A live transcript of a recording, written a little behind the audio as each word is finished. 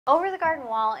Over the Garden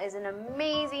Wall is an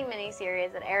amazing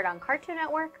miniseries that aired on Cartoon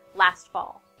Network last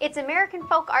fall. Its American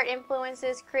folk art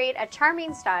influences create a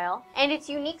charming style, and its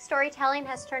unique storytelling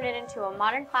has turned it into a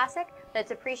modern classic that's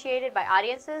appreciated by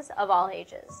audiences of all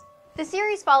ages. The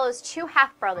series follows two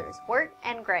half-brothers, Wirt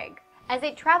and Greg, as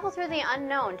they travel through the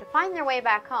unknown to find their way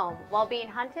back home while being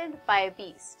hunted by a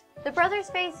beast. The brothers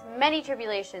face many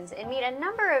tribulations and meet a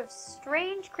number of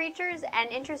strange creatures and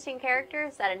interesting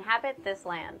characters that inhabit this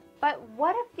land. But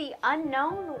what if the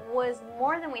unknown was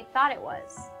more than we thought it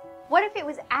was? What if it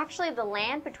was actually the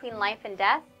land between life and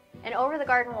death, and Over the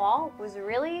Garden Wall was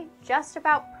really just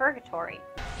about Purgatory?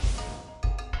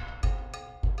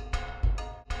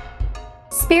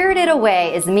 Spirited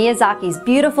Away is Miyazaki's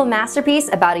beautiful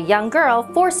masterpiece about a young girl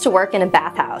forced to work in a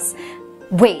bathhouse.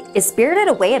 Wait, is Spirited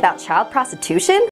Away about child prostitution?